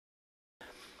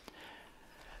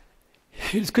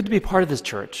it's good to be part of this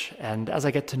church. And as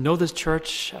I get to know this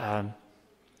church, I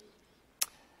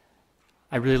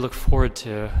really look forward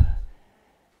to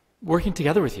working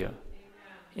together with you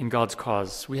in God's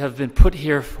cause. We have been put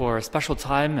here for a special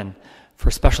time and for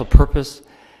a special purpose.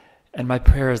 And my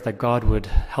prayer is that God would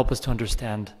help us to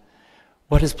understand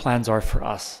what His plans are for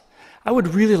us. I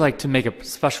would really like to make a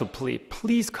special plea.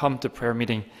 Please come to prayer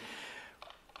meeting.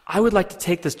 I would like to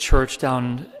take this church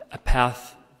down a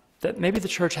path that maybe the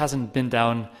church hasn't been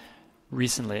down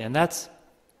recently, and that's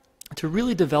to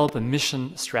really develop a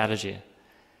mission strategy.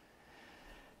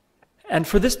 And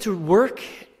for this to work,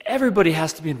 everybody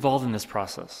has to be involved in this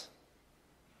process.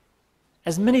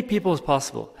 As many people as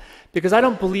possible. Because I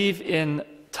don't believe in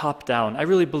top-down. I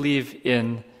really believe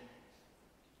in,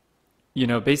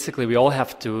 basically we all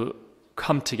have to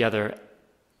come together.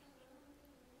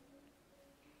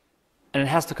 And it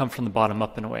has to come from the bottom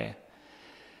up in a way.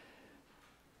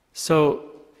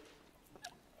 So,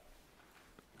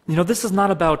 this is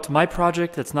not about my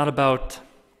project. It's not about,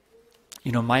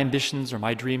 my ambitions or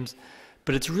my dreams.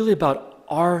 But it's really about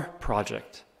our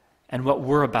project and what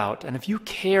we're about. And if you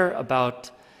care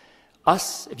about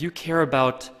us, if you care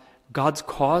about God's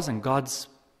cause and God's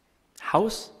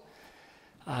house,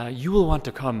 you will want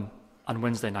to come on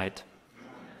Wednesday night.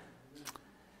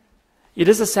 It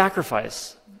is a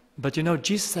sacrifice, but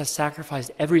Jesus has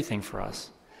sacrificed everything for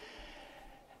us.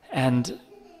 And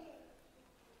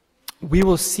we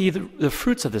will see the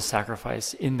fruits of this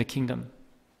sacrifice in the kingdom.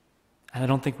 And I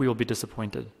don't think we will be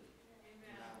disappointed.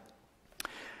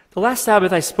 The last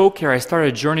Sabbath I spoke here, I started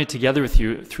a journey together with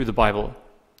you through the Bible.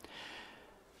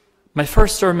 My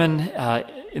first sermon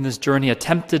in this journey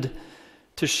attempted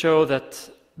to show that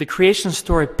the creation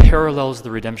story parallels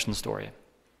the redemption story.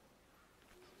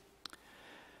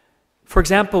 For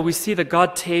example, we see that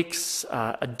God takes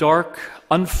a dark,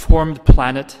 unformed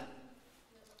planet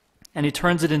and He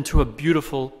turns it into a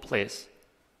beautiful place.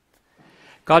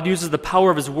 God uses the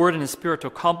power of His Word and His Spirit to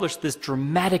accomplish this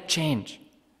dramatic change.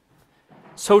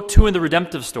 So too in the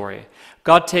redemptive story.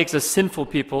 God takes a sinful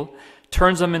people,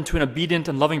 turns them into an obedient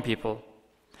and loving people.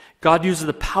 God uses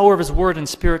the power of His Word and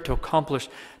Spirit to accomplish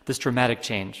this dramatic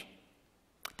change.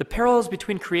 The parallels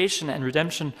between creation and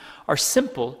redemption are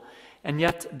simple, and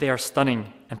yet they are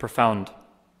stunning and profound.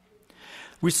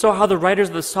 We saw how the writers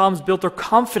of the Psalms built their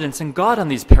confidence in God on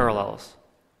these parallels.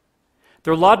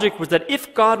 Their logic was that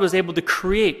if God was able to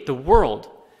create the world,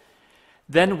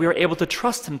 then we are able to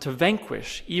trust Him to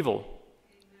vanquish evil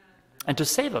and to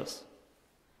save us.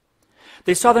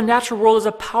 They saw the natural world as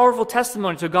a powerful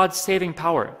testimony to God's saving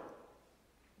power.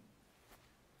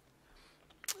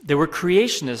 They were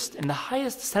creationists in the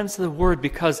highest sense of the word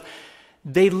because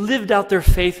they lived out their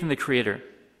faith in the Creator.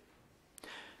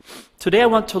 Today I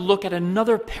want to look at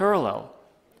another parallel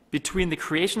between the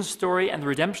creation story and the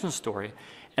redemption story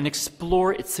and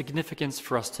explore its significance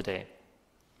for us today.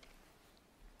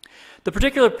 The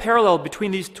particular parallel between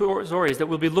these two stories that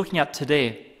we'll be looking at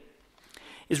today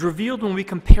is revealed when we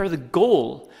compare the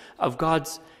goal of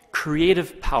God's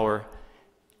creative power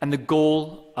and the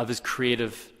goal of His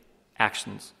creative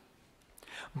actions.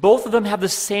 Both of them have the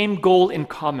same goal in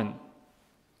common.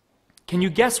 Can you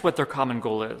guess what their common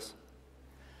goal is?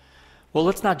 Well,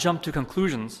 let's not jump to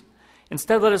conclusions.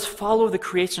 Instead, let us follow the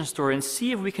creation story and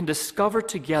see if we can discover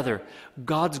together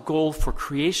God's goal for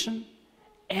creation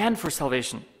and for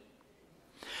salvation.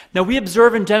 Now, we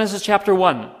observe in Genesis chapter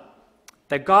 1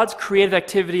 that God's creative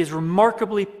activity is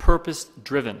remarkably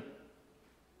purpose-driven.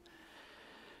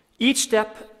 Each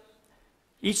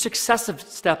successive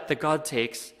step that God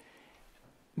takes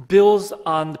builds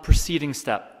on the preceding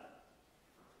step.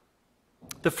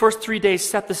 The first 3 days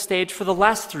set the stage for the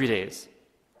last 3 days.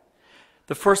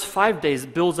 The first 5 days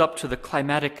builds up to the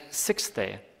climatic 6th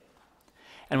day.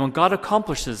 And when God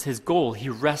accomplishes His goal, He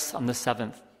rests on the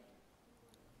 7th.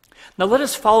 Now let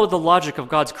us follow the logic of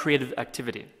God's creative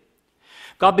activity.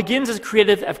 God begins His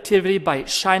creative activity by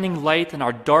shining light on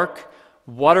our dark,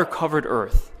 water-covered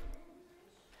earth.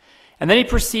 And then He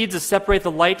proceeds to separate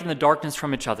the light and the darkness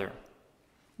from each other.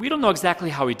 We don't know exactly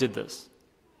how He did this.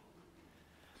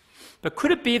 But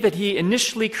could it be that He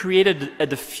initially created a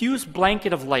diffuse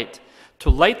blanket of light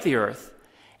to light the earth,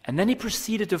 and then He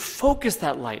proceeded to focus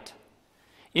that light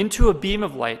into a beam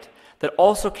of light that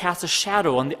also casts a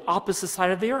shadow on the opposite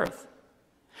side of the earth?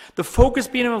 The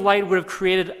focused beam of light would have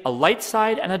created a light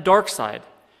side and a dark side.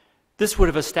 This would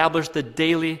have established the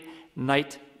daily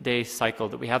night-day cycle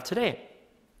that we have today.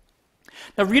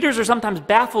 Now, readers are sometimes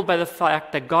baffled by the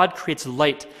fact that God creates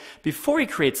light before He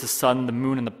creates the sun, the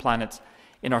moon, and the planets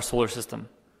in our solar system.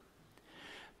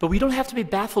 But we don't have to be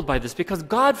baffled by this because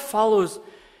God follows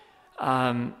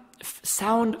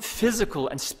sound physical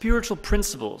and spiritual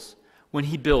principles when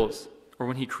he builds or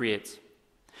when he creates.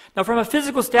 Now, from a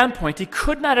physical standpoint, he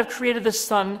could not have created the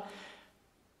sun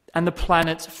and the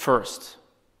planets first.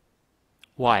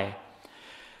 Why?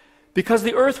 Because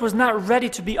the earth was not ready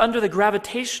to be under the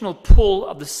gravitational pull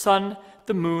of the sun,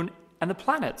 the moon, and the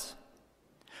planets.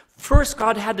 First,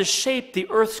 God had to shape the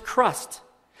earth's crust,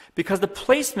 because the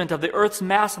placement of the earth's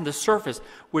mass on the surface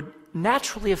would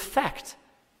naturally affect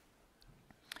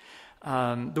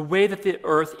the way that the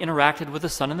earth interacted with the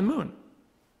sun and the moon.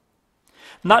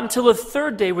 Not until the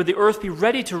third day would the earth be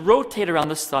ready to rotate around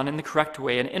the sun in the correct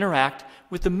way and interact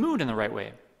with the moon in the right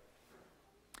way.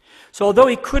 So although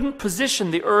he couldn't position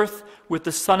the earth with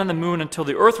the sun and the moon until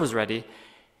the earth was ready,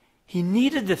 he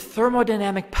needed the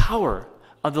thermodynamic power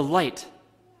of the light,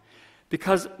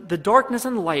 because the darkness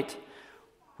and the light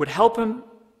would help him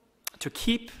to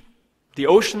keep the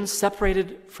oceans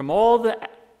separated from all the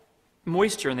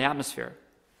moisture in the atmosphere.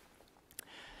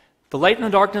 The light and the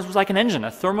darkness was like an engine,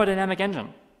 a thermodynamic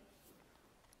engine.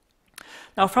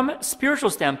 Now, from a spiritual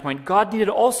standpoint, God needed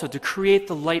also to create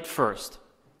the light first,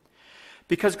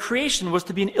 because creation was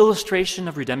to be an illustration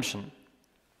of redemption.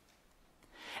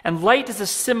 And light is a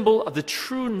symbol of the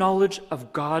true knowledge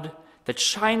of God that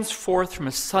shines forth from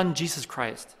His Son, Jesus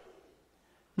Christ.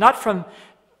 Not from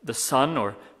the sun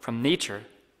or from nature.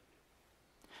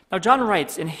 Now, John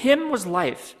writes, "In Him was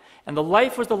life, and the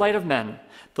life was the light of men.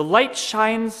 The light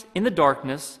shines in the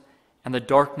darkness, and the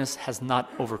darkness has not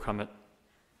overcome it."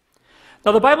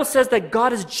 Now, the Bible says that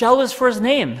God is jealous for His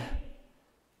name.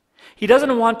 He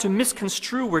doesn't want to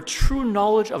misconstrue where true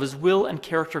knowledge of His will and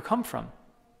character come from.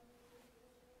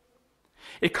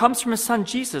 It comes from His Son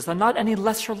Jesus, and not any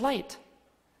lesser light.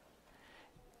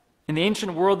 In the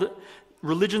ancient world,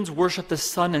 religions worshiped the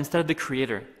Son instead of the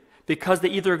Creator, because they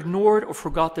either ignored or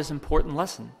forgot this important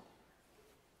lesson.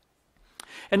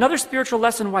 Another spiritual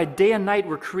lesson why day and night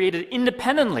were created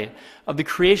independently of the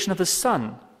creation of the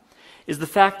sun is the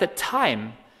fact that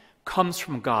time comes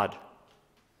from God.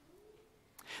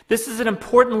 This is an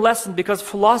important lesson because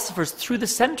philosophers through the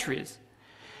centuries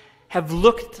have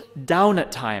looked down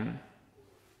at time.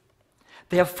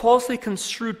 They have falsely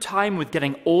construed time with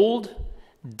getting old,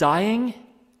 dying,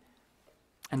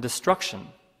 and destruction.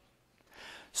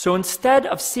 So instead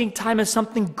of seeing time as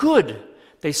something good,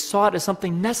 they saw it as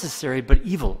something necessary but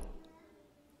evil.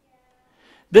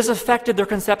 This affected their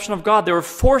conception of God. They were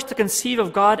forced to conceive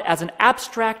of God as an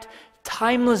abstract,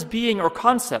 timeless being or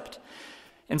concept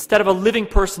instead of a living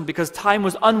person, because time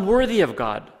was unworthy of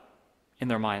God in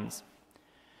their minds.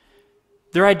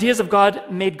 Their ideas of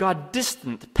God made God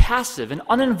distant, passive, and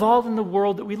uninvolved in the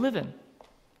world that we live in.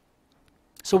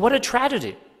 So what a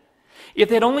tragedy. If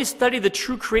they had only studied the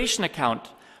true creation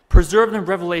account preserved in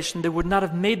Revelation, they would not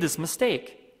have made this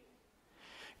mistake.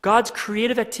 God's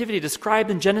creative activity described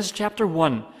in Genesis chapter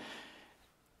 1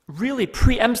 really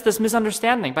preempts this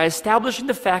misunderstanding by establishing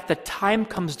the fact that time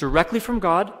comes directly from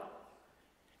God.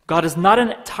 God is not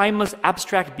a timeless,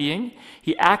 abstract being.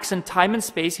 He acts in time and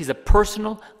space. He's a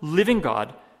personal, living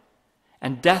God.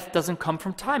 And death doesn't come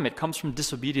from time. It comes from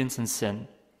disobedience and sin.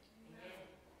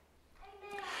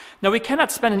 Now, we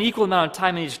cannot spend an equal amount of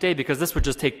time in each day because this would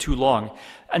just take too long.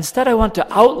 Instead, I want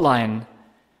to outline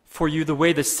for you the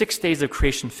way the 6 days of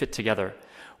creation fit together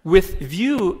with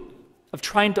view of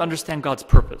trying to understand God's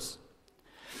purpose.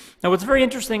 Now, what's very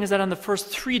interesting is that on the first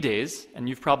 3 days, and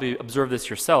you've probably observed this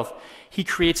yourself, He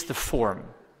creates the form.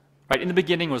 Right? In the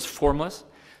beginning it was formless,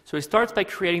 so He starts by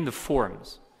creating the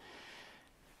forms.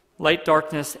 Light,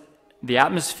 darkness, the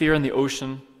atmosphere and the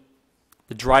ocean,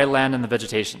 the dry land and the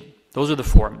vegetation. Those are the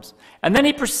forms. And then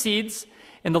He proceeds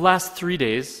in the last 3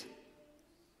 days,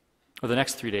 or the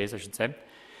next 3 days, I should say,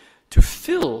 to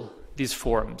fill these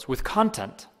forms with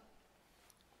content.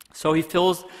 So He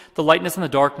fills the lightness and the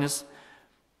darkness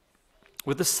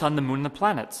with the sun, the moon, and the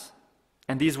planets.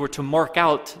 And these were to mark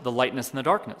out the lightness and the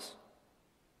darkness.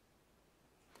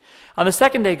 On the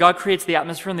second day, God creates the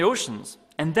atmosphere and the oceans.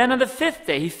 And then on the fifth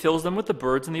day, He fills them with the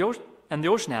birds and the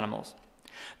ocean animals.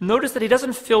 Notice that He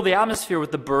doesn't fill the atmosphere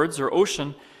with the birds or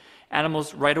ocean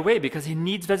animals right away, because He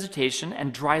needs vegetation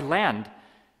and dry land.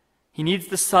 He needs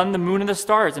the sun, the moon, and the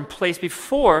stars in place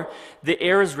before the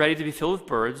air is ready to be filled with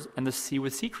birds and the sea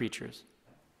with sea creatures.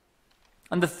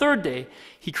 On the third day,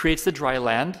 He creates the dry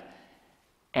land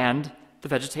and the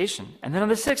vegetation. And then on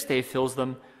the sixth day, He fills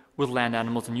them with land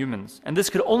animals and humans. And this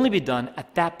could only be done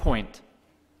at that point.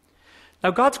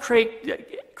 Now, God's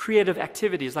creative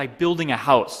activity is like building a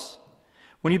house.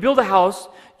 When you build a house,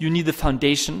 you need the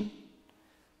foundation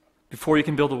before you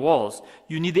can build the walls.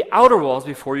 You need the outer walls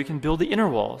before you can build the inner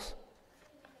walls.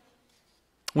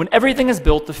 When everything is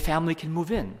built, the family can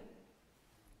move in.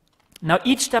 Now,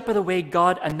 each step of the way,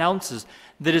 God announces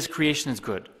that his creation is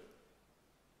good.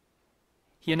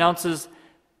 He announces,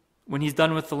 when he's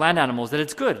done with the land animals, that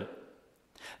it's good.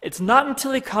 It's not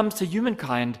until he comes to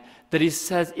humankind that he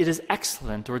says it is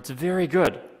excellent or it's very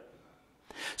good.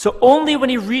 So only when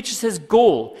he reaches his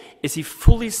goal is he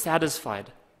fully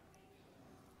satisfied.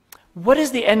 What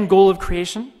is the end goal of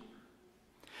creation?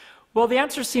 Well, the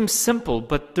answer seems simple,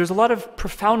 but there's a lot of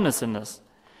profoundness in this.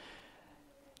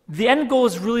 The end goal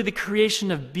is really the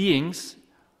creation of beings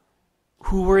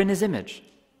who were in his image.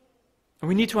 And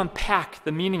we need to unpack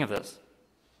the meaning of this.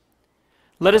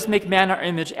 Let us make man our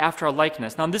image after our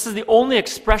likeness. Now, this is the only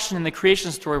expression in the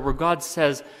creation story where God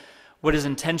says what his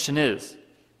intention is.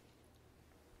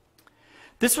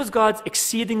 This was God's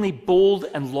exceedingly bold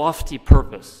and lofty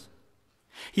purpose.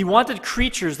 He wanted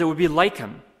creatures that would be like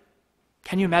him.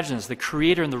 Can you imagine this? The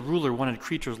creator and the ruler wanted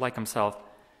creatures like himself.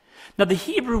 Now, the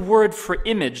Hebrew word for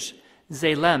image,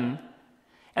 zelem,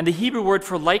 and the Hebrew word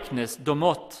for likeness,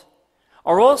 domot,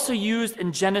 are also used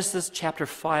in Genesis chapter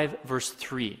 5, verse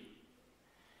 3.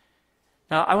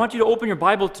 Now, I want you to open your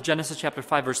Bible to Genesis chapter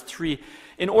 5, verse 3,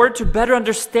 in order to better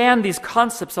understand these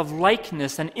concepts of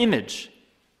likeness and image.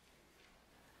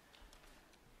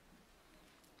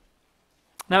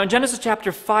 Now, in Genesis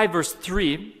chapter 5, verse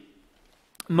 3,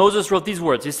 Moses wrote these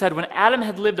words. He said, "When Adam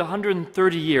had lived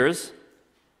 130 years,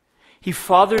 he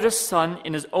fathered a son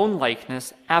in his own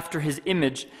likeness after his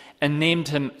image and named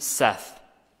him Seth."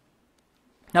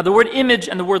 Now, the word image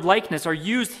and the word likeness are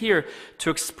used here to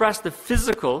express the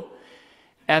physical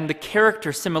and the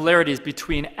character similarities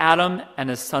between Adam and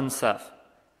his son Seth.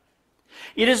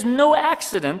 It is no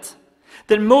accident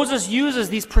that Moses uses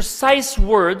these precise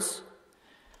words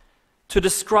to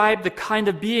describe the kind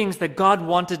of beings that God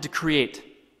wanted to create.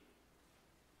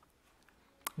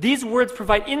 These words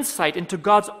provide insight into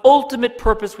God's ultimate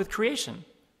purpose with creation.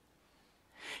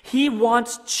 He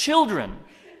wants children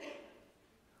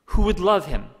who would love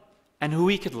him and who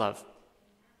he could love.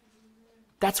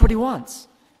 That's what he wants.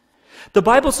 The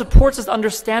Bible supports this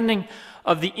understanding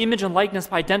of the image and likeness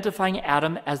by identifying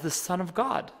Adam as the Son of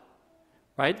God.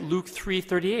 Right? Luke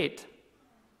 3:38,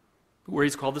 where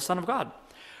he's called the Son of God.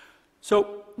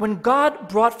 So when God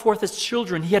brought forth his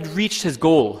children, he had reached his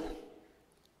goal.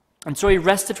 And so he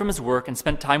rested from his work and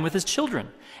spent time with his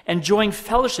children, enjoying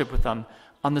fellowship with them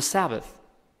on the Sabbath.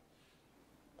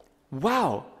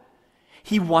 Wow!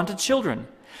 He wanted children.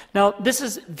 Now, this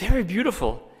is very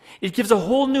beautiful. It gives a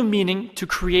whole new meaning to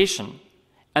creation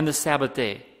and the Sabbath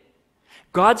day.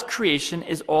 God's creation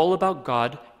is all about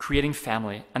God creating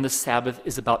family, and the Sabbath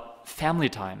is about family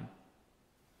time.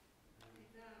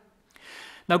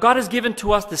 Now, God has given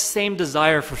to us the same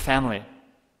desire for family,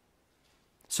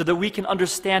 so that we can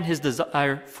understand his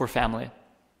desire for family.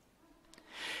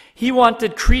 He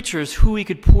wanted creatures who he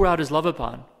could pour out his love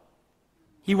upon.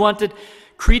 He wanted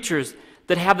creatures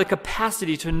that have the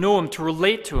capacity to know him, to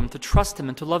relate to him, to trust him,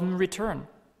 and to love him in return.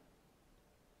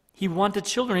 He wanted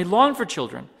children. He longed for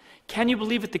children. Can you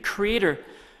believe it? The creator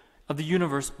of the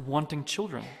universe wanting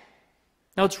children.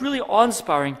 Now, it's really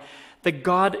awe-inspiring that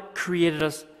God created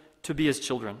us to be his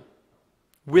children,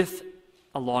 with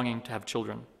a longing to have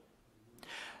children.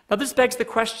 Now, this begs the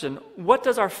question, what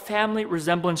does our family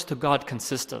resemblance to God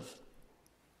consist of?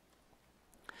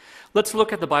 Let's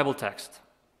look at the Bible text.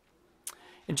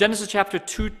 In Genesis chapter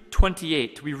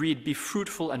 2:28, we read, "Be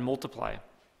fruitful and multiply."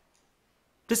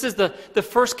 This is the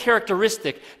first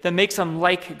characteristic that makes them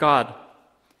like God.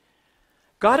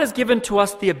 God has given to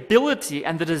us the ability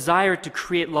and the desire to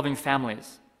create loving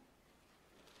families.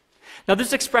 Now,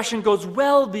 this expression goes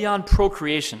well beyond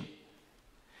procreation.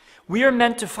 We are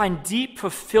meant to find deep,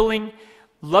 fulfilling,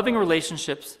 loving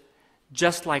relationships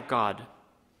just like God.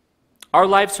 Our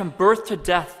lives from birth to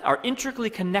death are intricately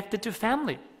connected to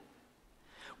family.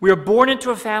 We are born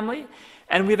into a family,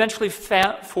 and we eventually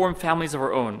form families of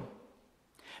our own.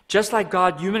 Just like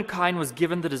God, humankind was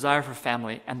given the desire for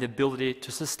family and the ability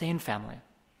to sustain family.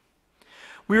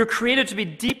 We were created to be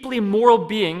deeply moral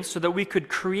beings so that we could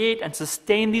create and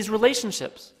sustain these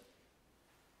relationships.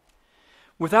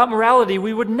 Without morality,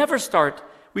 we could never start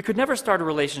a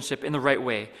relationship in the right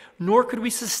way, nor could we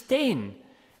sustain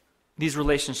these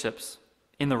relationships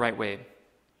in the right way.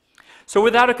 So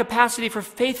without a capacity for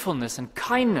faithfulness and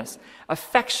kindness,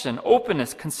 affection,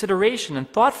 openness, consideration,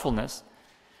 and thoughtfulness,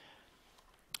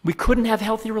 we couldn't have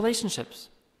healthy relationships.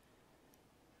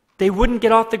 They wouldn't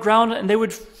get off the ground and they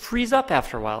would freeze up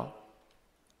after a while.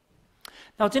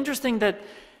 Now, it's interesting that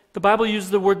the Bible uses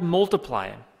the word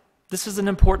multiply. This is an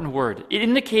important word. It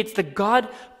indicates that God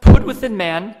put within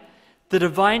man the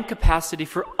divine capacity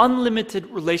for unlimited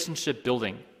relationship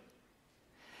building.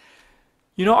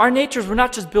 You know, our natures were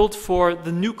not just built for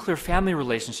the nuclear family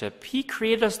relationship. He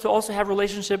created us to also have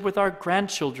relationship with our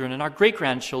grandchildren and our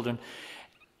great-grandchildren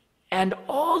and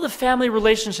all the family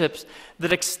relationships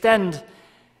that extend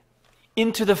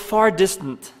into the far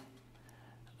distance.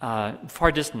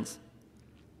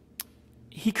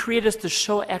 He created us to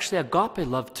show actually agape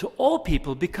love to all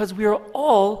people because we are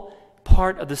all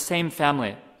part of the same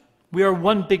family. We are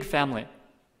one big family.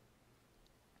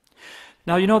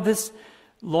 Now, you know, this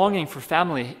longing for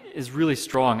family is really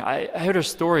strong. I heard a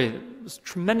story that was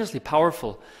tremendously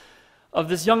powerful of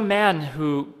this young man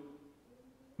who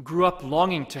grew up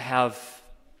longing to have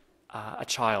a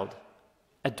child,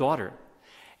 a daughter.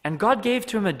 And God gave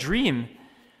to him a dream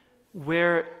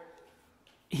where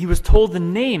he was told the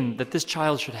name that this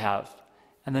child should have.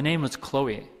 And the name was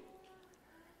Chloe.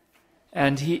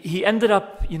 And he ended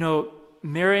up, you know,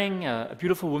 marrying a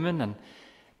beautiful woman, and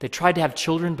they tried to have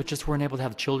children, but just weren't able to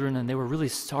have children, and they were really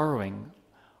sorrowing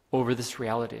over this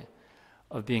reality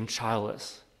of being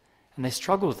childless. And they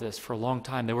struggled with this for a long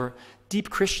time. They were deep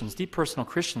Christians, deep personal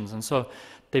Christians, and so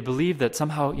they believed that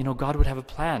somehow, you know, God would have a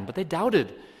plan, but they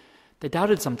doubted. They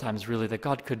doubted sometimes, really, that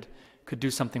God could do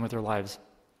something with their lives.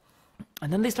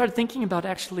 And then they started thinking about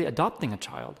actually adopting a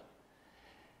child.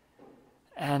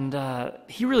 And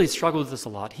he really struggled with this a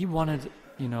lot. He wanted,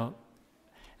 you know,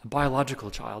 a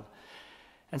biological child.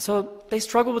 And so they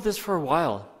struggled with this for a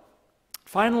while.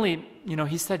 Finally, you know,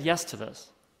 he said yes to this.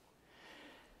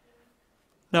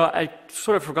 Now, I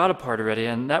sort of forgot a part already,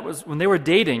 and that was when they were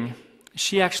dating,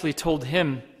 she actually told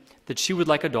him that she would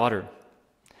like a daughter.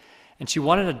 And she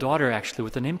wanted a daughter, actually,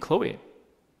 with the name Chloe.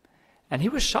 And he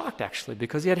was shocked, actually,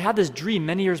 because he had had this dream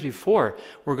many years before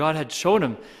where God had shown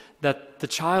him that the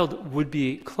child would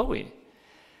be Chloe.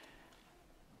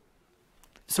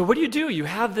 So what do? You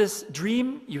have this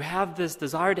dream, you have this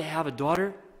desire to have a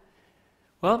daughter.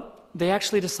 Well, they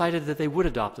actually decided that they would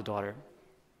adopt a daughter.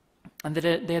 And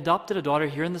that they adopted a daughter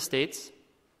here in the States.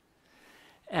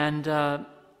 And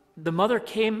the mother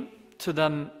came to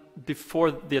them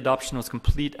before the adoption was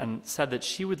complete and said that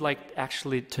she would like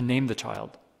actually to name the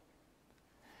child.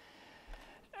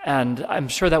 And I'm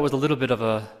sure that was a little bit of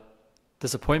a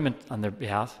disappointment on their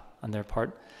behalf, on their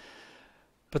part.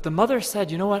 But the mother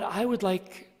said, you know what, I would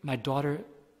like my daughter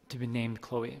to be named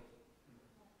Chloe.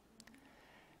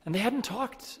 And they hadn't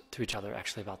talked to each other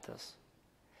actually about this.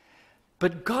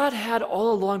 But God had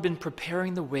all along been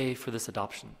preparing the way for this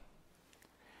adoption.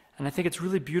 And I think it's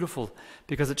really beautiful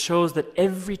because it shows that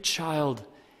every child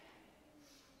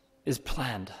is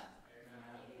planned.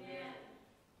 Amen.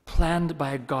 Planned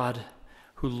by a God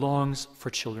who longs for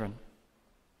children.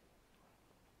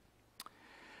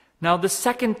 Now, the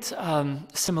second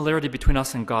similarity between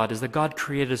us and God is that God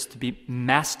created us to be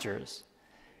masters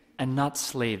and not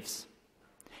slaves.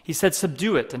 He said,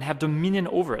 subdue it and have dominion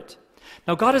over it.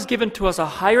 Now, God has given to us a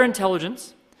higher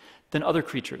intelligence than other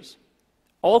creatures.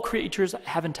 All creatures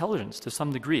have intelligence to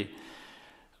some degree.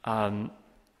 But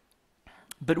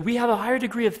we have a higher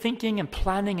degree of thinking and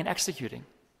planning and executing.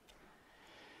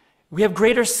 We have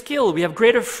greater skill, we have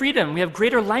greater freedom, we have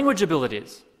greater language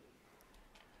abilities.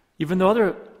 Even though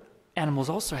other animals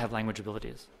also have language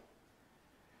abilities.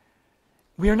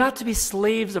 We are not to be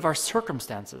slaves of our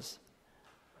circumstances,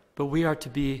 but we are to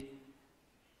be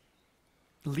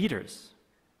leaders.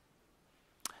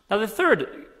 Now, the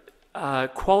third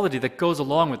quality that goes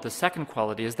along with the second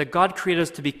quality is that God created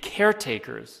us to be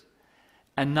caretakers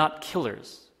and not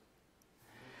killers.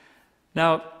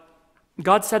 Now,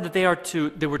 God said that they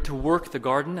were to work the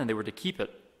garden and they were to keep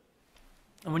it.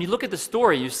 And when you look at the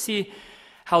story, you see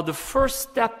how the first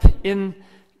step in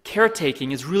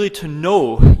caretaking is really to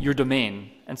know your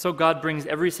domain. And so God brings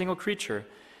every single creature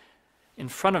in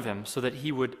front of him so that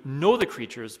he would know the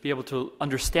creatures, be able to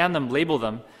understand them, label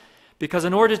them, because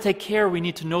in order to take care, we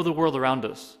need to know the world around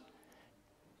us.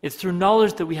 It's through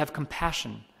knowledge that we have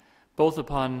compassion, both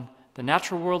upon the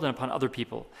natural world and upon other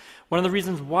people. One of the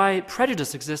reasons why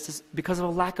prejudice exists is because of a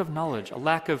lack of knowledge, a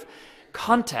lack of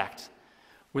contact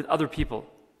with other people.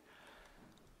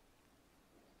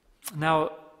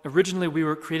 Now, originally we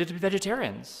were created to be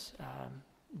vegetarians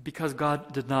because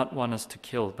God did not want us to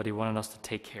kill, but he wanted us to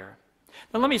take care.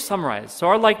 Now let me summarize. So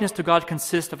our likeness to God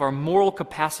consists of our moral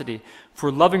capacity for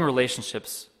loving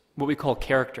relationships, what we call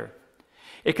character.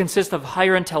 It consists of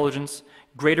higher intelligence,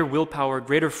 greater willpower,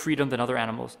 greater freedom than other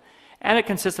animals. And it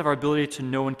consists of our ability to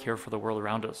know and care for the world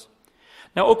around us.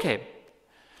 Now, okay,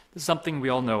 this is something we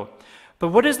all know. But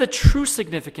what is the true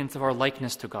significance of our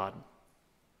likeness to God?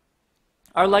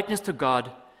 Our likeness to God,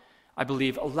 I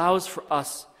believe, allows for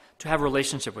us to have a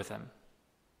relationship with him.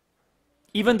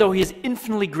 Even though he is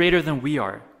infinitely greater than we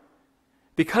are,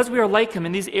 Because we are like him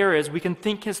in these areas, we can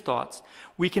think his thoughts.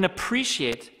 We can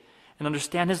appreciate and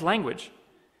understand his language.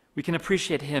 We can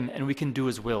appreciate him and we can do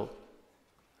his will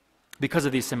because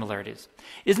of these similarities.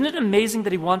 Isn't it amazing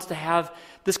that he wants to have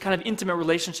this kind of intimate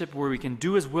relationship where we can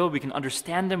do his will, we can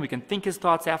understand him, we can think his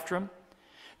thoughts after him?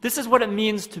 This is what it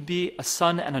means to be a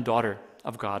son and a daughter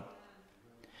of God.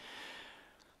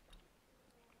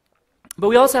 But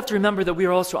we also have to remember that we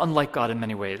are also unlike God in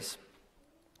many ways.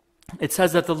 It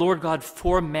says that the Lord God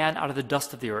formed man out of the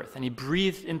dust of the earth, and he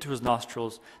breathed into his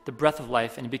nostrils the breath of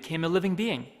life, and he became a living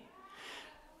being.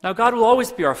 Now, God will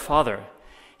always be our Father.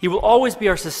 He will always be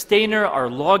our sustainer, our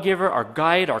lawgiver, our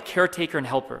guide, our caretaker, and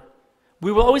helper.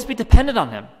 We will always be dependent on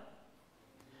him.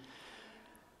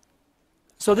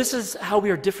 So this is how we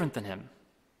are different than him.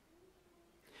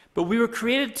 But we were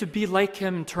created to be like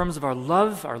him in terms of our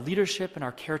love, our leadership, and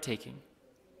our caretaking.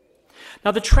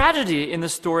 Now, the tragedy in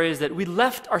this story is that we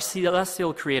left our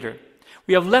celestial creator.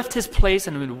 We have left his place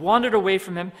and we wandered away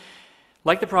from him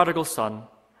like the prodigal son.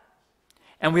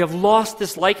 And we have lost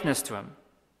this likeness to him.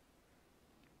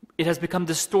 It has become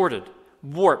distorted,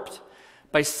 warped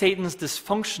by Satan's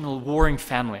dysfunctional, warring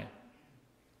family.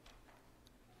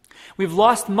 We've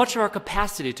lost much of our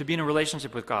capacity to be in a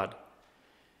relationship with God.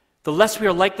 The less we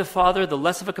are like the Father, the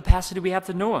less of a capacity we have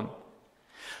to know him.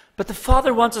 But the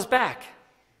Father wants us back.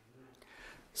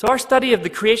 So our study of the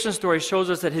creation story shows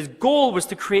us that his goal was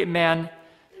to create men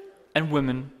and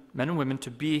women, to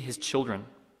be his children.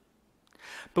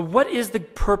 But what is the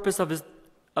purpose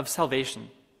of salvation?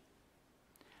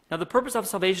 Now, the purpose of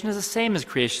salvation is the same as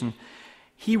creation.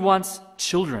 He wants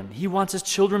children. He wants his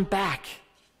children back.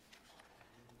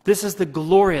 This is the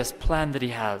glorious plan that he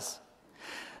has.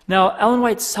 Now, Ellen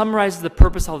White summarizes the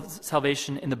purpose of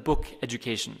salvation in the book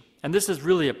Education. And this is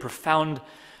really a profound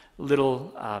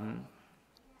little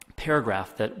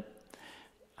paragraph that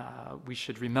we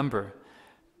should remember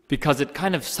because it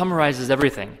kind of summarizes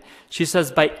everything. She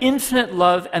says, by infinite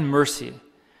love and mercy,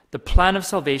 the plan of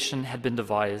salvation had been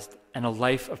devised and a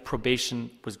life of probation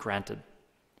was granted.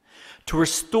 To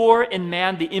restore in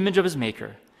man the image of his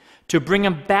Maker, to bring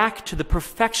him back to the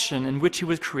perfection in which he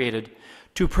was created,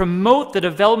 to promote the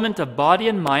development of body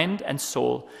and mind and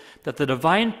soul, that the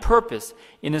divine purpose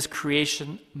in his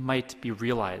creation might be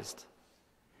realized.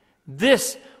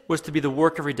 This was to be the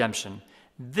work of redemption.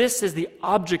 This is the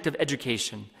object of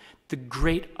education, the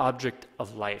great object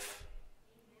of life.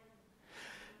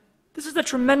 This is a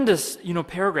tremendous,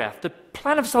 paragraph. The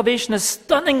plan of salvation is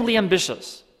stunningly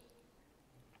ambitious.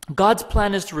 God's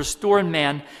plan is to restore in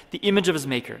man the image of his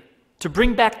Maker, to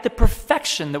bring back the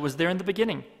perfection that was there in the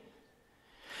beginning.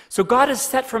 So God has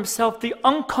set for himself the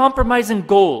uncompromising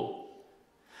goal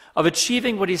of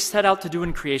achieving what he set out to do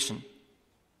in creation.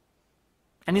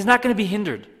 And he's not going to be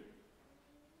hindered.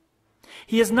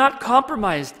 He has not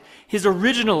compromised his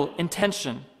original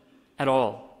intention at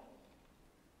all.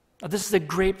 Now, this is a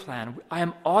great plan. I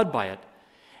am awed by it.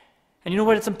 And you know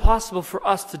what? It's impossible for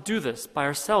us to do this by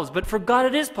ourselves, but for God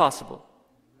it is possible.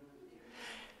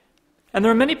 And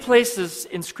there are many places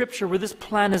in Scripture where this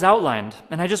plan is outlined,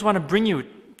 and I just want to bring you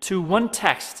to one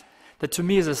text that to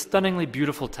me is a stunningly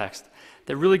beautiful text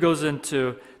that really goes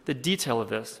into the detail of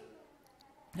this.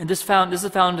 And this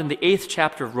is found in the 8th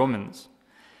chapter of Romans.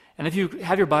 And if you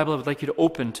have your Bible, I would like you to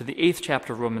open to the 8th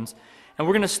chapter of Romans. And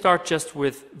we're going to start just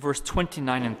with verse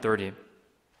 29 and 30.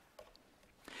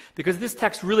 Because this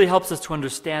text really helps us to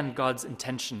understand God's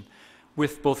intention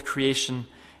with both creation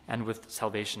and with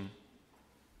salvation.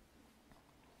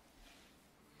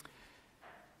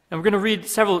 And we're going to read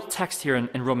several texts here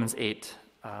in Romans 8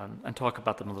 and talk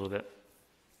about them a little bit.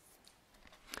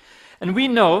 And we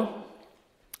know,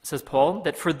 says Paul,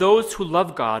 that for those who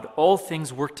love God, all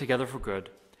things work together for good,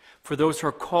 for those who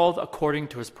are called according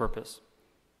to his purpose.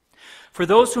 For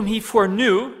those whom he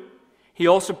foreknew, he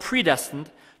also predestined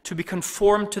to be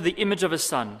conformed to the image of his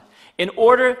Son, in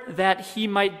order that he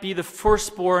might be the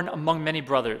firstborn among many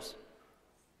brothers.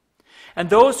 And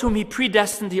those whom he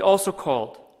predestined, he also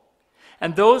called.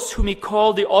 And those whom he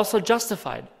called, he also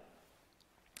justified.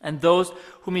 And those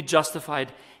whom he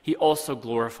justified, he also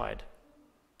glorified.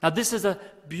 Now, this is a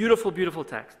beautiful, beautiful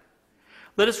text.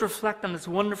 Let us reflect on this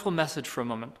wonderful message for a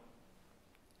moment.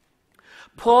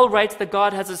 Paul writes that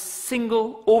God has a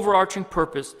single overarching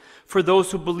purpose for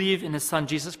those who believe in his Son,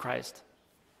 Jesus Christ.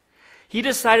 He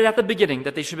decided at the beginning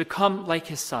that they should become like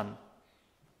his Son.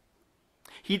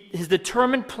 His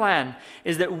determined plan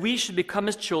is that we should become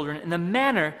his children in the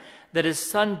manner that his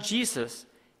Son, Jesus,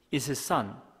 is his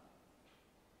Son.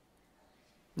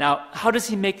 Now, how does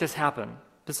he make this happen?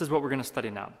 This is what we're going to study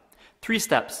now. 3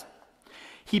 steps.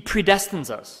 He predestines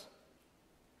us.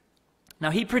 Now,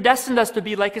 he predestined us to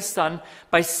be like his Son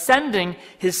by sending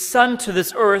his Son to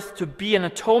this earth to be an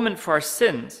atonement for our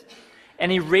sins,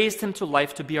 and he raised him to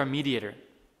life to be our mediator.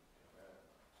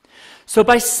 So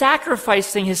by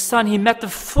sacrificing his Son, he met the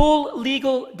full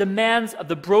legal demands of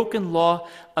the broken law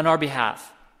on our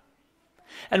behalf.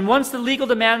 And once the legal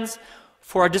demands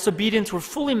for our disobedience were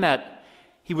fully met,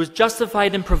 he was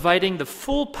justified in providing the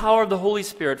full power of the Holy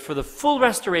Spirit for the full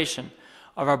restoration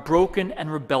of our broken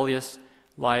and rebellious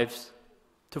lives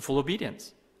to full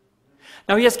obedience.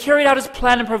 Now, he has carried out his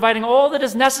plan in providing all that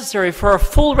is necessary for our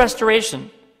full restoration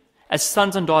as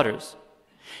sons and daughters.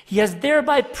 He has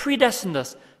thereby predestined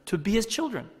us to be his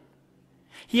children.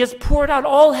 He has poured out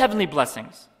all heavenly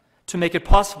blessings to make it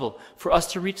possible for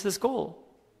us to reach this goal.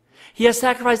 He has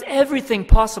sacrificed everything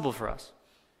possible for us.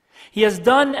 He has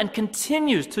done and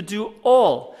continues to do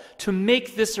all to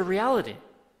make this a reality.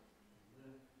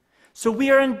 So we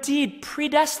are indeed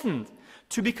predestined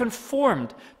to be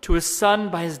conformed to his Son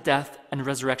by his death and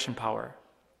resurrection power.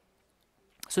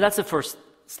 So that's the first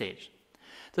stage.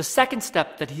 The second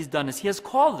step that he's done is he has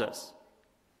called us.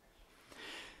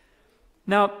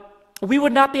 Now, we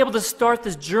would not be able to start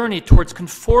this journey towards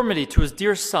conformity to his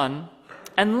dear Son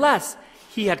unless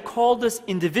he had called us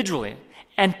individually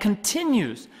and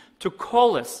continues to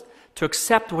call us to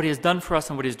accept what he has done for us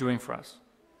and what he is doing for us.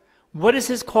 What is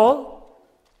his call?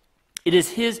 It is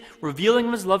his revealing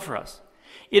of his love for us.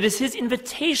 It is his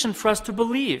invitation for us to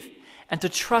believe and to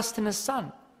trust in his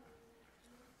Son.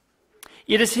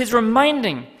 It is his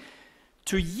reminding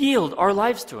to yield our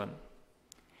lives to him.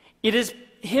 It is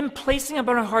him placing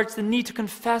upon our hearts the need to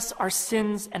confess our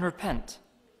sins and repent.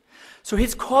 So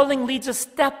his calling leads us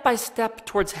step by step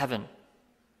towards heaven.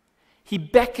 He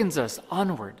beckons us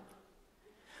onward.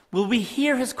 Will we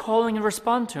hear his calling and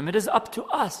respond to him? It is up to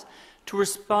us to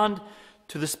respond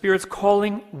to the Spirit's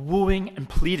calling, wooing, and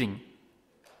pleading.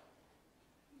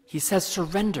 He says,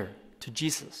 surrender to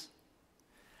Jesus.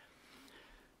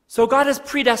 So God has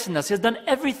predestined us. He has done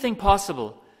everything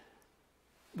possible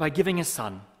by giving his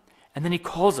Son. And then he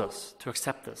calls us to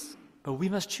accept this. But we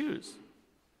must choose.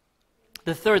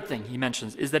 The third thing he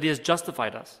mentions is that he has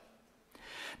justified us.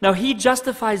 Now, he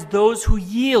justifies those who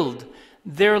yield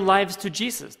their lives to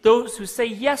Jesus, those who say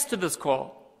yes to this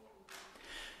call.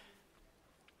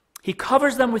 He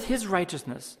covers them with his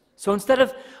righteousness. So instead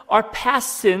of our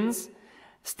past sins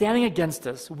standing against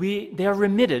us, they are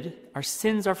remitted, our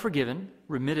sins are forgiven,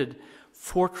 remitted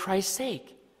for Christ's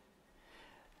sake.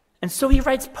 And so he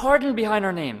writes pardon behind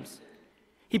our names.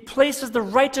 He places the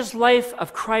righteous life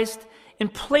of Christ in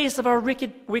place of our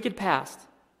wicked past.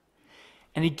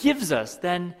 And he gives us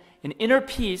then an inner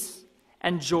peace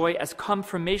and joy as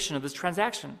confirmation of this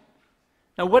transaction.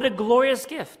 Now, what a glorious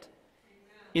gift.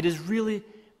 It is really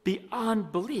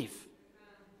beyond belief.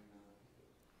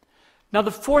 Now,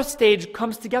 the fourth stage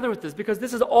comes together with this because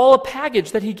this is all a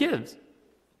package that he gives.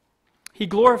 He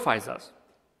glorifies us.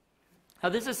 Now,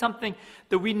 this is something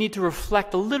that we need to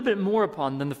reflect a little bit more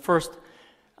upon than the first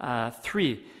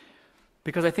three,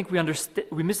 because I think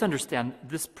we misunderstand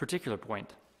this particular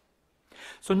point.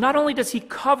 So not only does he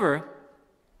cover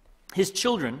his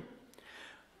children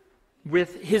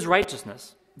with his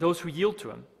righteousness, those who yield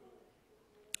to him,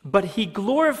 but he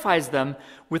glorifies them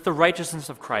with the righteousness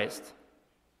of Christ.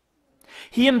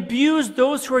 He imbues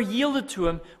those who are yielded to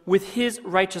him with his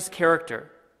righteous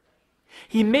character.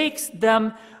 He makes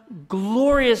them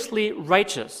gloriously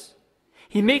righteous.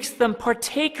 He makes them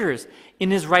partakers in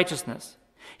his righteousness.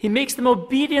 He makes them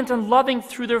obedient and loving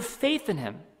through their faith in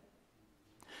him.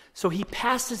 So he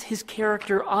passes his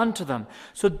character on to them,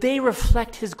 so they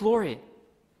reflect his glory.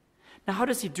 Now, how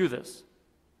does he do this?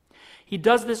 He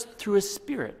does this through his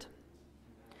Spirit.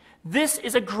 This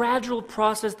is a gradual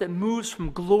process that moves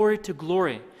from glory to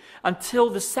glory until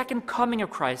the second coming of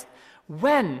Christ,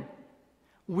 when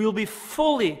we'll be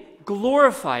fully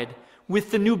glorified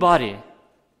with the new body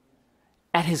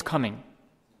at his coming.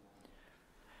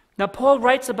 Now, Paul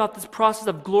writes about this process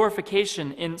of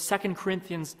glorification in 2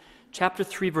 Corinthians chapter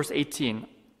 3, verse 18.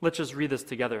 Let's just read this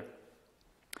together,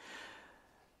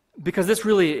 because this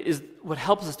really is what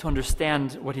helps us to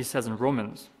understand what he says in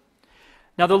Romans.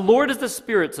 Now, the Lord is the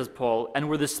Spirit, says Paul, and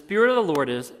where the Spirit of the Lord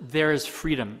is, there is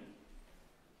freedom.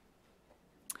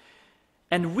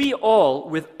 And we all,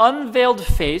 with unveiled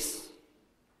face,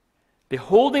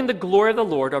 beholding the glory of the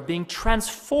Lord, are being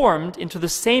transformed into the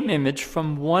same image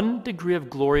from one degree of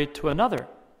glory to another.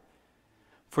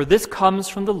 For this comes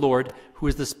from the Lord, who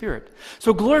is the Spirit.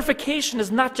 So glorification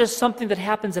is not just something that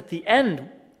happens at the end,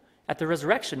 at the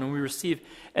resurrection, when we receive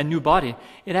a new body.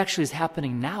 It actually is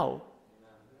happening now,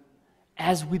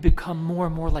 as we become more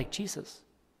and more like Jesus.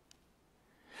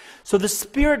 So the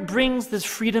Spirit brings this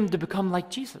freedom to become like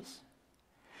Jesus.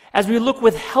 As we look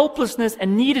with helplessness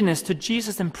and neediness to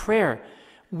Jesus in prayer,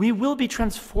 we will be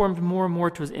transformed more and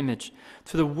more to His image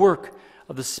through the work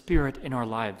of the Spirit in our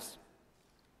lives.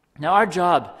 Now, our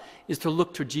job is to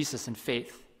look to Jesus in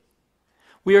faith.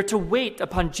 We are to wait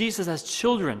upon Jesus as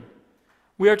children.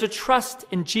 We are to trust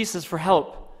in Jesus for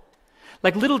help.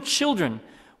 Like little children,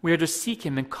 we are to seek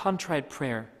Him in contrite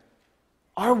prayer.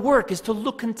 Our work is to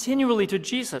look continually to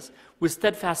Jesus with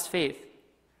steadfast faith.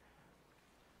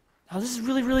 Now, this is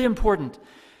really, really important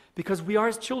because we are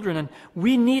His children and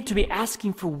we need to be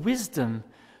asking for wisdom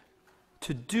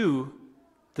to do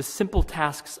the simple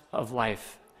tasks of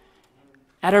life.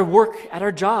 At our work, at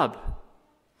our job.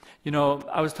 We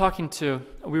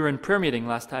were in prayer meeting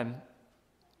last time,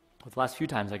 the last few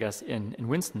times, I guess, in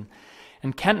Winston.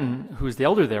 And Kenton, who is the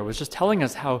elder there, was just telling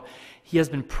us how he has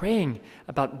been praying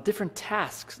about different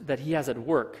tasks that he has at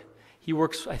work. He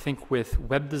works, I think, with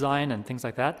web design and things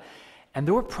like that. And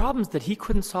there were problems that he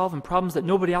couldn't solve and problems that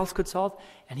nobody else could solve.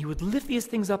 And he would lift these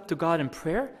things up to God in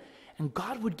prayer, and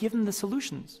God would give him the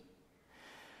solutions.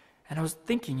 And I was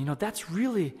thinking, that's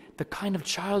really the kind of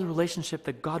child relationship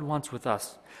that God wants with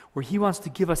us, where He wants to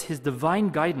give us His divine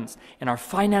guidance in our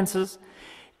finances,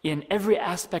 in every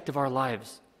aspect of our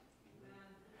lives.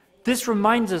 This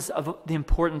reminds us of the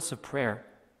importance of prayer.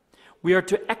 We are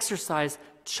to exercise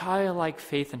childlike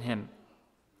faith in Him.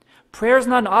 Prayer is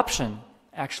not an option,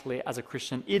 actually, as a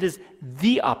Christian. It is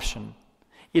the option.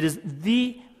 It is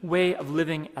the way of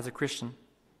living as a Christian.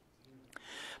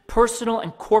 Personal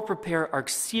and corporate prayer are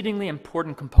exceedingly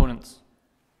important components.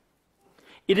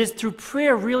 It is through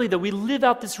prayer, really, that we live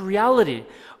out this reality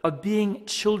of being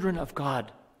children of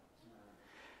God.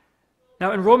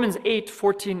 Now, in Romans 8,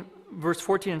 verse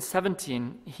 14 and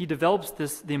 17, he develops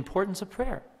the importance of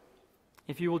prayer.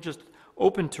 If you will just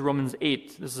open to Romans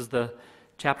 8, this is the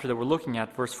chapter that we're looking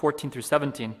at, verse 14 through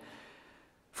 17.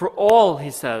 For all,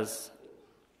 he says,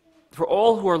 for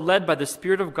all who are led by the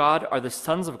Spirit of God are the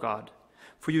sons of God.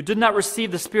 For you did not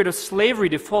receive the spirit of slavery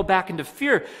to fall back into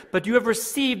fear, but you have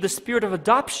received the spirit of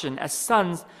adoption as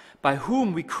sons, by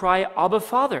whom we cry, Abba,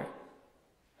 Father.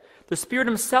 The Spirit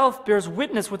Himself bears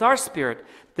witness with our spirit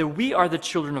that we are the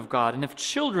children of God, and if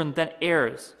children, then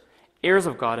heirs, heirs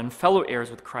of God and fellow heirs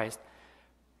with Christ,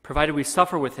 provided we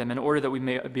suffer with Him in order that we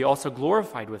may be also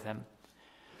glorified with Him.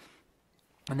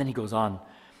 And then he goes on.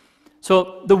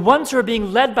 So the ones who are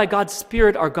being led by God's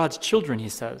Spirit are God's children, he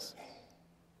says.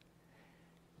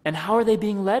 And how are they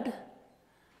being led?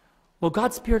 Well,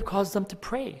 God's Spirit causes them to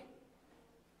pray.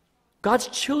 God's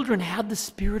children have the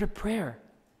spirit of prayer.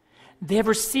 They have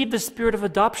received the spirit of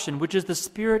adoption, which is the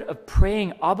spirit of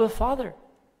praying, Abba, Father.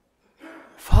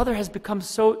 Father has become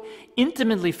so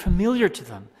intimately familiar to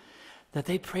them that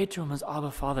they pray to Him as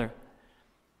Abba, Father.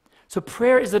 So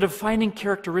prayer is a defining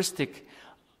characteristic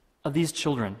of these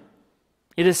children.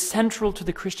 It is central to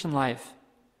the Christian life.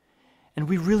 And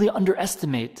we really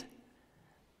underestimate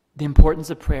the importance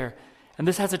of prayer. And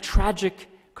this has a tragic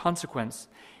consequence.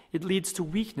 It leads to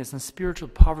weakness and spiritual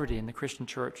poverty in the Christian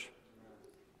church.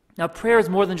 Now, prayer is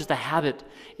more than just a habit.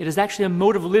 It is actually a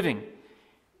mode of living.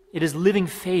 It is living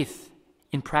faith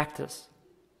in practice.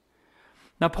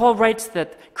 Now, Paul writes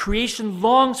that creation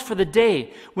longs for the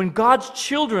day when God's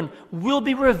children will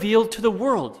be revealed to the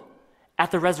world at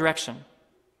the resurrection,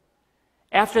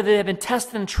 after they have been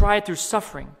tested and tried through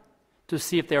suffering to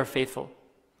see if they are faithful.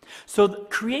 So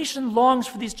creation longs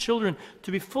for these children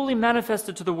to be fully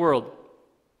manifested to the world.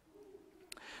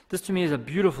 This to me is a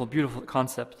beautiful, beautiful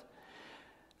concept.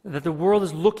 That the world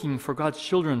is looking for God's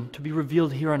children to be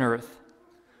revealed here on earth,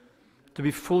 to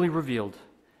be fully revealed.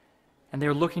 And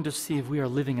they're looking to see if we are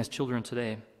living as children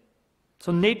today.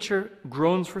 So nature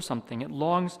groans for something. It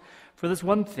longs for this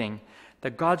one thing,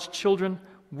 that God's children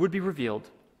would be revealed.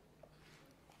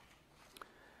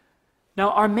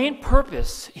 Now, our main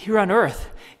purpose here on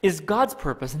earth is God's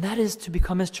purpose, and that is to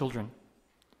become His children.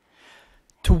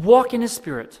 To walk in His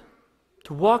Spirit,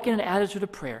 to walk in an attitude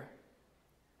of prayer,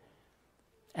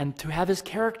 and to have His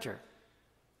character.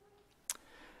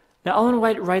 Now, Ellen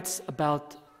White writes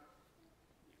about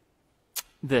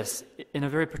this in a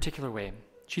very particular way.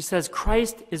 She says,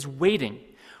 Christ is waiting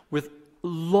with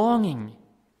longing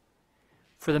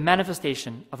for the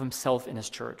manifestation of Himself in His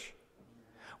church.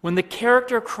 When the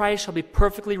character of Christ shall be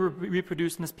perfectly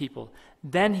reproduced in His people,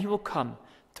 then He will come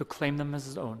to claim them as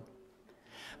His own.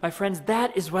 My friends,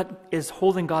 that is what is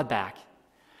holding God back.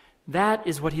 That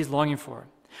is what He's longing for.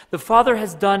 The Father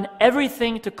has done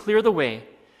everything to clear the way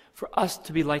for us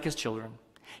to be like His children.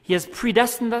 He has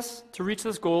predestined us to reach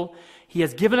this goal. He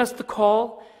has given us the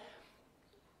call.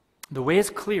 The way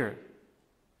is clear.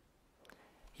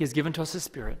 He has given to us His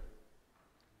Spirit.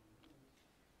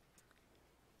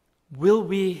 Will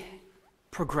we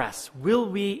progress? Will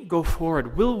we go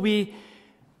forward? Will we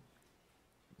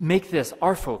make this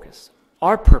our focus,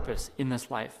 our purpose in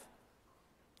this life?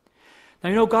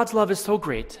 Now, you know, God's love is so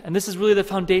great, and this is really the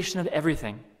foundation of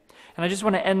everything. And I just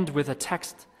want to end with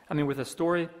with a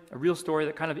story, a real story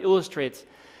that kind of illustrates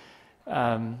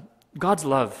God's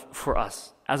love for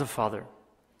us as a father.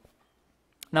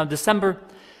 Now, December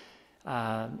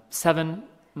 7,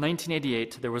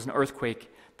 1988, there was an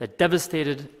earthquake that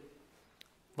devastated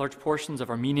large portions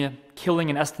of Armenia, killing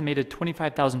an estimated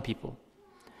 25,000 people.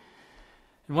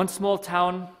 In one small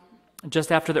town,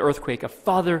 just after the earthquake, a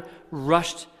father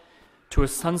rushed to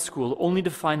his son's school only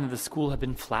to find that the school had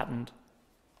been flattened.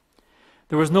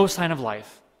 There was no sign of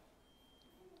life.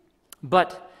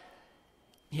 But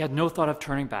he had no thought of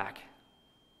turning back.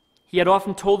 He had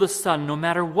often told his son, "No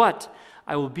matter what,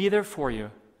 I will be there for you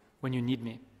when you need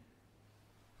me."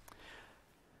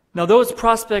 Now, those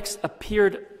prospects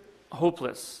appeared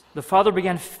hopeless. The father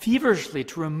began feverishly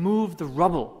to remove the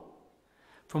rubble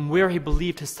from where he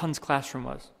believed his son's classroom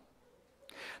was.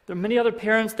 There were many other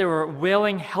parents, they were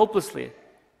wailing helplessly,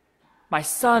 "My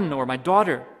son," or "my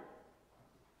daughter."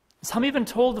 Some even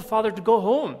told the father to go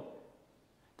home.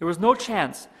 There was no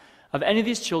chance of any of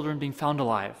these children being found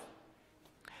alive.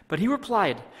 But he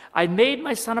replied, "I made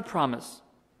my son a promise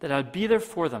that I would be there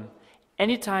for them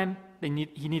anytime he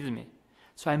needed me.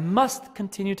 So I must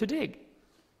continue to dig."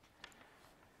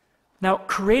 Now,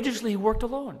 courageously, he worked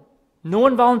alone. No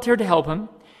one volunteered to help him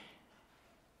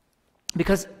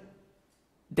because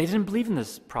they didn't believe in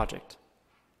this project.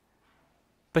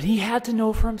 But he had to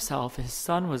know for himself if his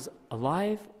son was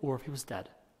alive or if he was dead.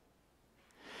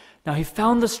 Now, he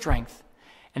found the strength,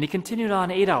 and he continued on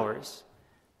 8 hours,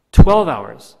 12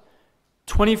 hours,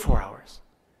 24 hours,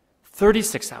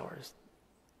 36 hours.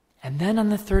 And then on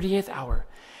the 38th hour,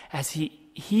 as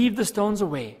he heaved the stones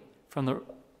away from the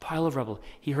pile of rubble,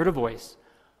 he heard a voice.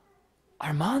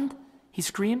 "Armand?" he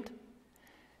screamed.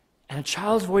 And a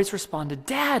child's voice responded,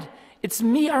 "Dad, it's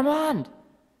me, Armand."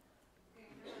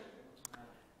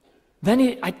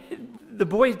 Then the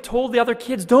boy told the other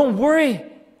kids, "Don't worry,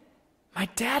 my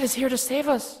dad is here to save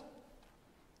us.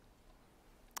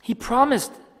 He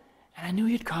promised, and I knew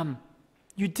you'd come.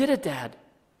 You did it, Dad."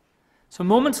 So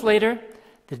moments later,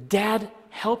 the dad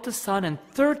helped his son and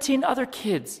 13 other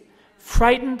kids,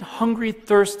 frightened, hungry,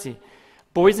 thirsty,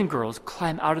 boys and girls,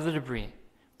 climb out of the debris,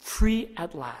 free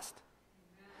at last.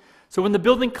 So when the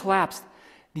building collapsed,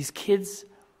 these kids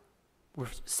were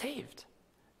saved.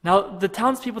 Now, the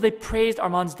townspeople, they praised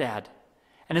Armand's dad,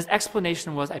 and his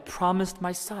explanation was, "I promised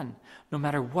my son, no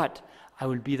matter what, I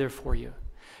would be there for you."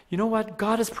 You know what?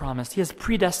 God has promised. He has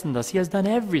predestined us. He has done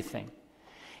everything.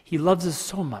 He loves us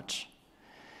so much.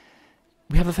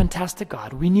 We have a fantastic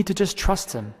God. We need to just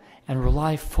trust Him and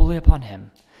rely fully upon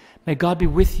Him. May God be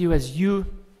with you as you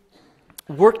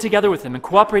work together with Him and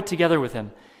cooperate together with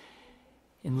Him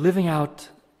in living out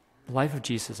the life of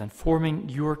Jesus and forming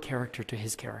your character to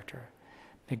His character.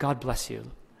 May God bless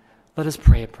you. Let us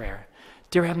pray a prayer.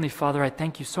 Dear Heavenly Father, I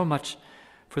thank you so much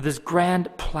for this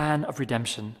grand plan of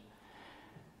redemption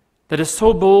that is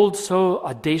so bold, so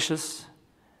audacious,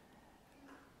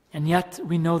 and yet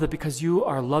we know that because you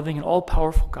are a loving and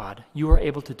all-powerful God, you are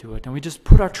able to do it. And we just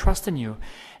put our trust in you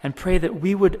and pray that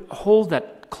we would hold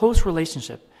that close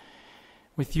relationship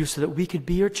with you so that we could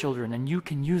be your children and you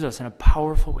can use us in a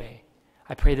powerful way.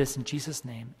 I pray this in Jesus'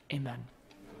 name. Amen.